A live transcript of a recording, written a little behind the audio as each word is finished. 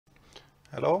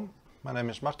Hello, my name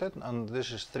is Martin and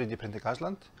this is 3D Printing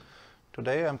Iceland.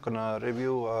 Today I'm gonna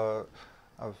review a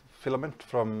filament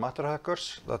from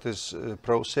MatterHackers that is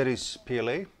Pro Series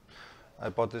PLA. I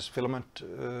bought this filament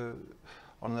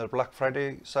on their Black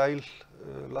Friday sale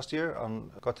last year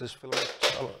and got this filament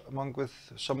along with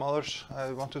some others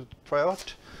I wanted to try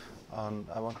out. And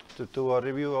I wanted to do a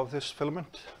review of this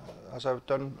filament as I've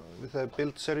done with the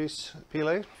Build Series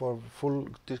PLA. For full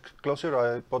disclosure,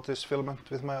 I bought this filament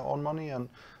with my own money and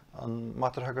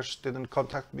MatterHackers didn't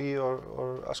contact me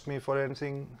or ask me for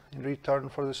anything in return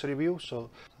for this review. So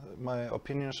my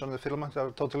opinions on the filament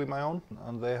are totally my own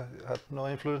and they had no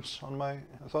influence on my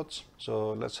thoughts.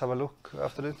 So let's have a look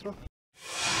after the intro.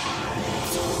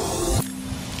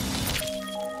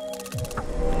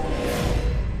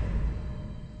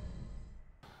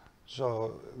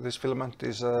 So this filament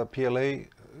is a PLA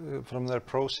from their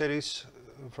Pro Series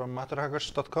from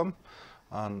MatterHackers.com,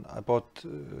 and I bought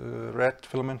red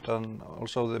filament and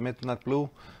also the midnight blue.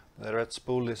 The red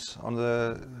spool is on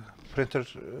the printer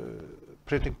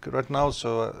printing right now,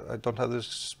 so I don't have this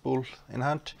spool in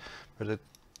hand, but it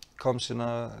comes in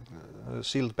a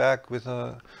sealed bag with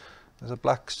a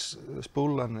black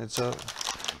spool, and it's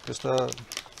just a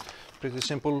pretty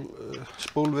simple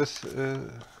spool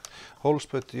with holes,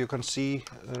 but you can see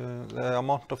the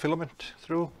amount of filament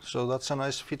through, so that's a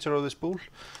nice feature of this spool.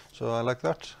 So I like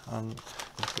that, and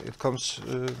it comes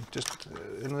just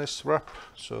in this wrap,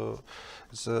 so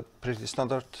it's a pretty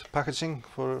standard packaging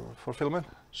for filament.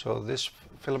 So this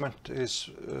filament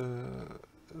is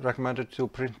recommended to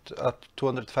print at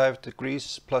 205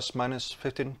 degrees plus minus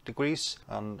 15 degrees,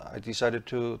 and I decided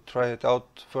to try it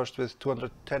out first with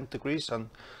 210 degrees and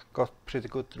got pretty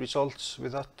good results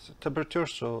with that temperature,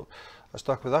 so I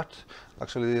stuck with that.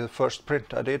 Actually, the first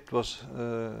print I did was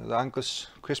the Angus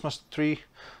Christmas tree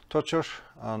torture,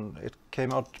 and it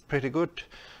came out pretty good.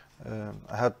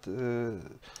 I had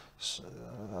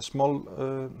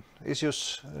small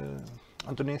issues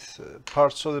underneath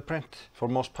parts of the print. For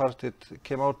most part it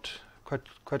came out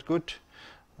quite good,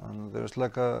 and there's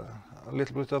like a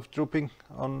little bit of drooping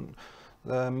on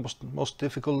the most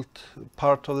difficult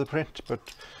part of the print, but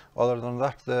other than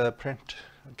that the print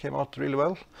came out really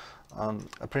well. And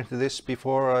I printed this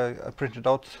before I printed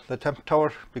out the temp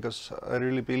tower because I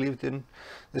really believed in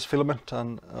this filament,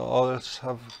 and others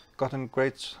have gotten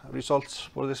great results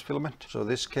for this filament. So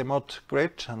this came out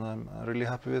great, and I'm really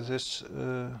happy with this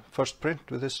first print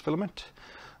with this filament,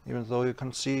 even though you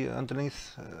can see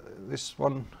underneath this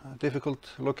one difficult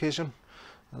location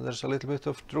there's a little bit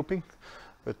of drooping,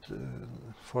 but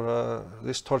for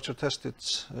this torture test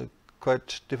it's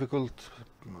quite difficult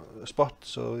spot,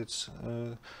 so it's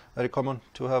very common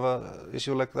to have a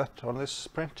issue like that on this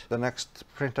print. The next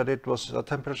print I did was a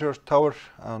temperature tower,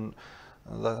 and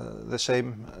the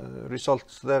same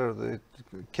results there. It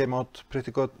came out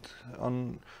pretty good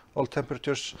on all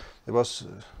temperatures. There was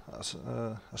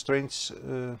a strange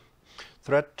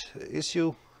thread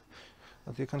issue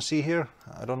that you can see here.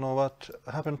 I don't know what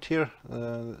happened here.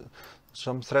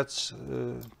 Some threads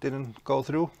didn't go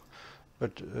through,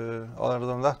 but other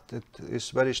than that it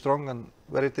is very strong and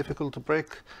very difficult to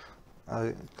break.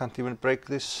 I can't even break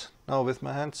this now with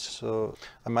my hands, so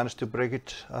I managed to break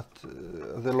it at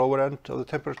the lower end of the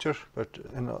temperature, but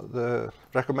in the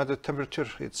recommended temperature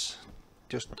it's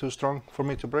just too strong for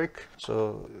me to break.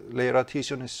 So layer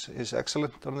adhesion is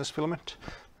excellent on this filament,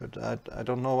 but I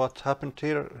don't know what happened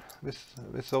here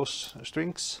with those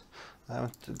strings. I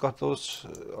haven't got those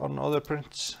on other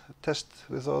prints test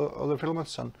with other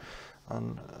filaments, and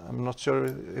I'm not sure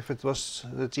if it was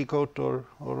the G-code or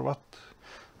what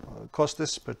caused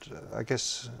this, but I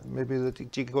guess maybe the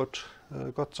G-code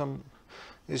got some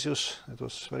issues. It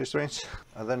was very strange.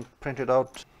 I then printed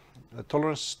out the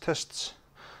tolerance tests,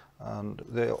 and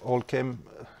they all came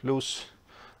loose,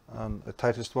 and the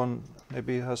tightest one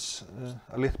maybe has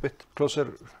a little bit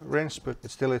closer range, but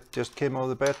it just came out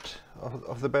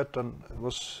of the bed and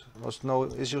was no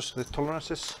issues with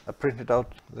tolerances. I printed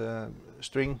out the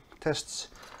string tests,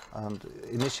 and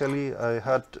initially I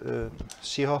had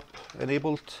C-hop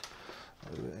enabled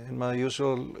in my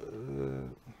usual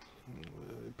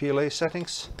PLA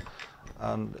settings,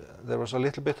 and there was a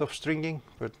little bit of stringing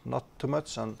but not too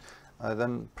much, and I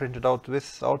then printed out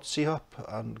without C-hop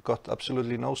and got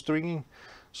absolutely no stringing,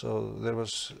 so there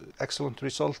was excellent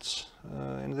results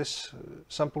in this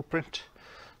sample print.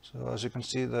 So as you can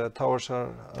see, the towers are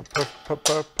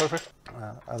perfect.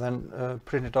 I then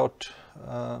printed out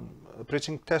a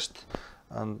bridging test,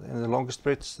 and in the longest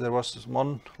bridge there was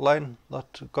one line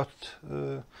that got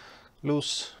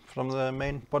loose from the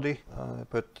main body,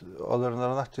 but other than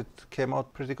that it came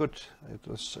out pretty good. It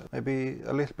was maybe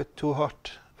a little bit too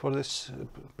hot for this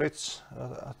bridge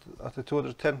at the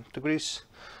 210 degrees.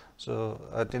 So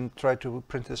I didn't try to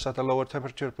print this at a lower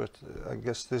temperature, but I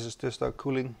guess this is just a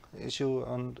cooling issue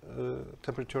and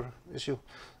temperature issue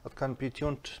that can be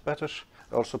tuned better.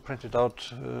 I also printed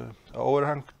out an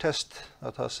overhang test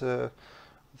that has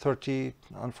 30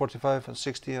 and 45 and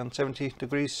 60 and 70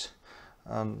 degrees,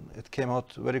 and it came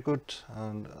out very good.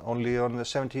 And only on the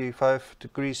 75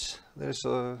 degrees there is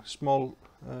a small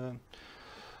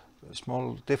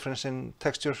difference in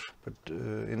texture, but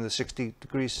in the 60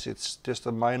 degrees it's just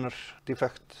a minor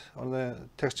defect on the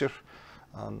texture,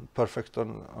 and perfect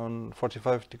on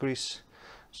 45 degrees.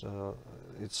 So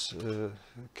it's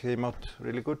came out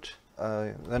really good.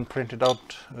 I then printed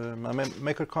out my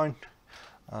maker coin,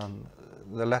 and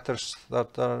the letters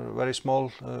that are very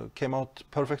small came out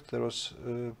perfect. There was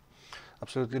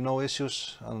absolutely no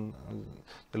issues, and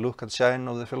the look and shine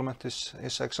of the filament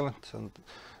is excellent, and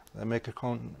the maker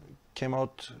coin came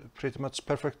out pretty much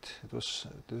perfect.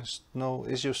 There's no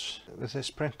issues with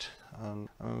this print, and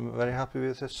I'm very happy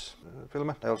with this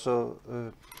filament. I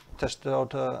also tested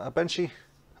out a Benchy,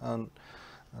 and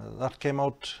that came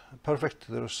out perfect.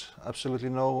 There was absolutely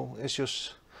no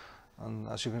issues, and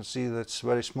as you can see, that's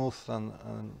very smooth, and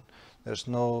there's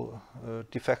no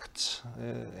defects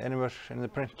anywhere in the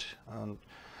print,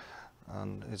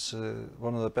 and it's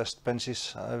one of the best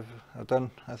Benchies I've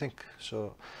done, I think.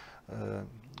 So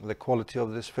the quality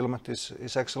of this filament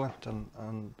is excellent,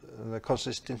 and the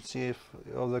consistency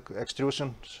of the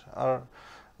extrusions are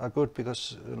good,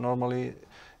 because normally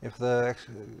if the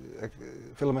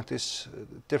filament is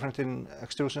different in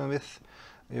extrusion width,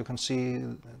 you can see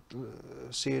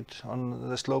it on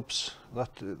the slopes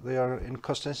that they are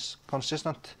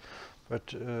inconsistent, but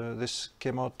this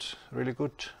came out really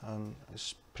good and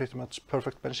is pretty much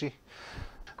perfect Benchy.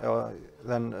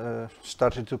 Then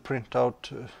started to print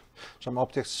out some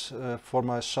objects for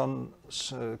my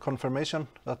son's confirmation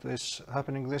that is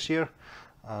happening this year,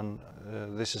 and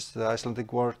this is the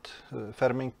Icelandic word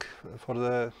ferming for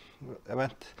the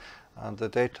event and the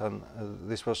date, and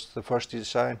this was the first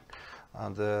design,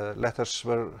 and the letters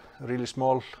were really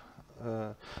small.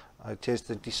 I changed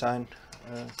the design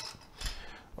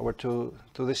over to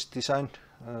this design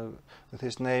with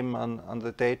his name and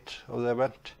the date of the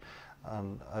event,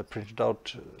 and I printed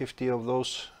out 50 of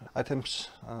those items,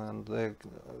 and they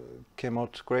came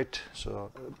out great.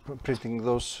 So printing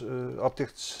those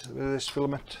objects with this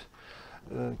filament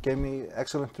gave me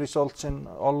excellent results in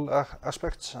all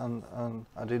aspects, and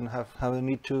I didn't have the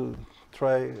need to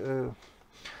try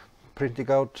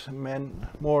printing out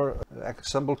more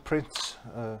example prints.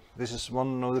 This is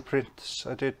one of the prints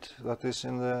I did that is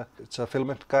it's a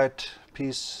filament guide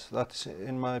piece that's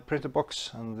in my printer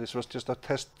box, and this was just a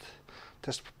test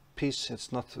piece.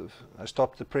 It's not, I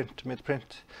stopped the print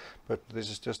mid-print, but this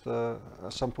is just a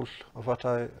sample of what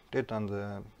I did, and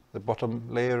the bottom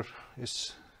layer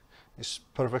is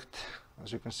perfect.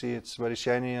 As you can see, it's very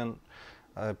shiny, and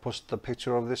I posted a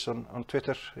picture of this on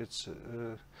Twitter. It's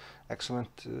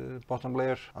excellent bottom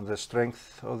layer, and the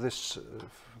strength of this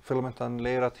filament and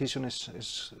layer adhesion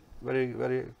is very,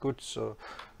 very good, so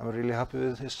I'm really happy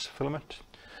with this filament.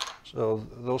 So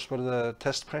those were the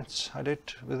test prints I did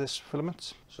with this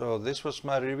filament. So this was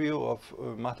my review of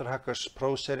MatterHackers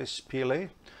Pro Series PLA.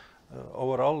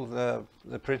 Overall,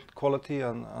 the print quality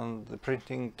and the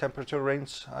printing temperature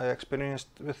range I experienced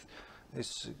with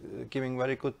is giving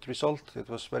very good result. It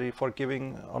was very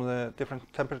forgiving on the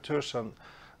different temperatures,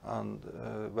 and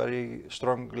very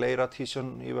strong layer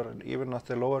adhesion even at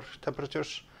the lower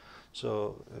temperatures.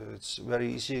 So it's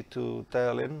very easy to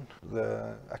dial in.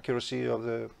 The accuracy of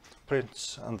the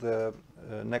prints and the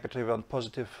negative and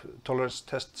positive tolerance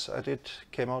tests I did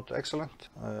came out excellent.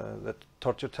 The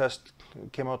torture test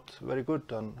came out very good,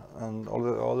 and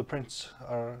all the prints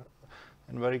are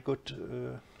in very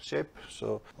good shape.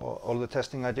 So all the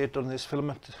testing I did on this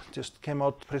filament just came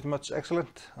out pretty much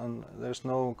excellent, and there's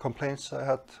no complaints I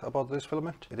had about this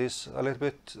filament. It is a little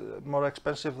bit more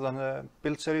expensive than the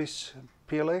build series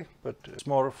PLA, but it's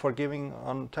more forgiving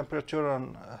on temperature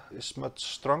and is much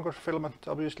stronger filament,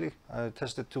 obviously. I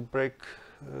tested to break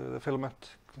the filament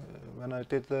when I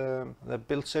did the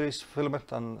build series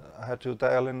filament, and I had to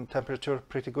dial in temperature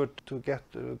pretty good to get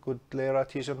good layer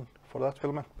adhesion for that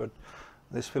filament, but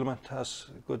this filament has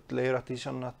good layer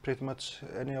adhesion at pretty much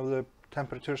any of the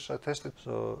temperatures I tested.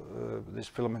 So this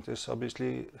filament is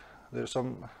obviously, there's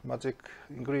some magic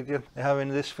ingredient they have in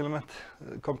this filament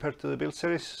compared to the build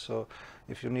series. So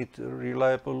if you need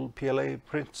reliable PLA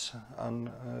prints and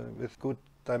with good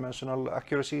dimensional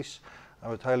accuracies, I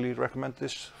would highly recommend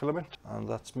this filament. And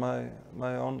that's my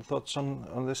own thoughts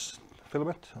on this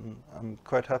filament, and I'm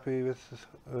quite happy with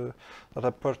that I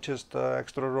purchased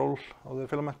extra roll of the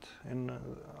filament in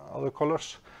other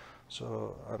colors.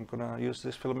 So I'm gonna use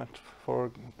this filament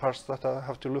for parts that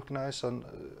have to look nice and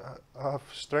have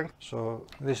strength. So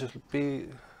this will be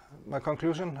my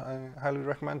conclusion. I highly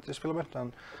recommend this filament,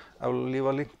 and I will leave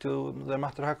a link to the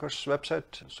MatterHackers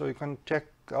website so you can check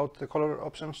out the color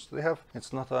options they have.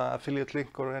 It's not an affiliate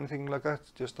link or anything like that,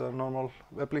 just a normal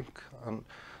web link. And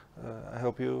I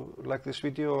hope you like this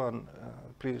video, and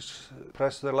please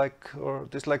press the like or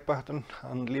dislike button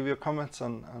and leave your comments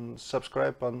and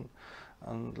subscribe, and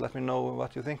let me know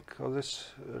what you think of this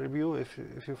review.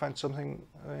 If you find something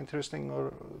interesting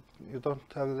or you don't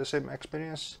have the same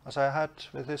experience as I had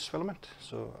with this filament.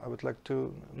 So I would like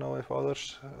to know if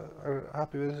others are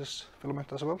happy with this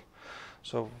filament as well.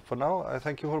 So for now, I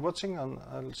thank you for watching, and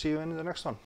I'll see you in the next one.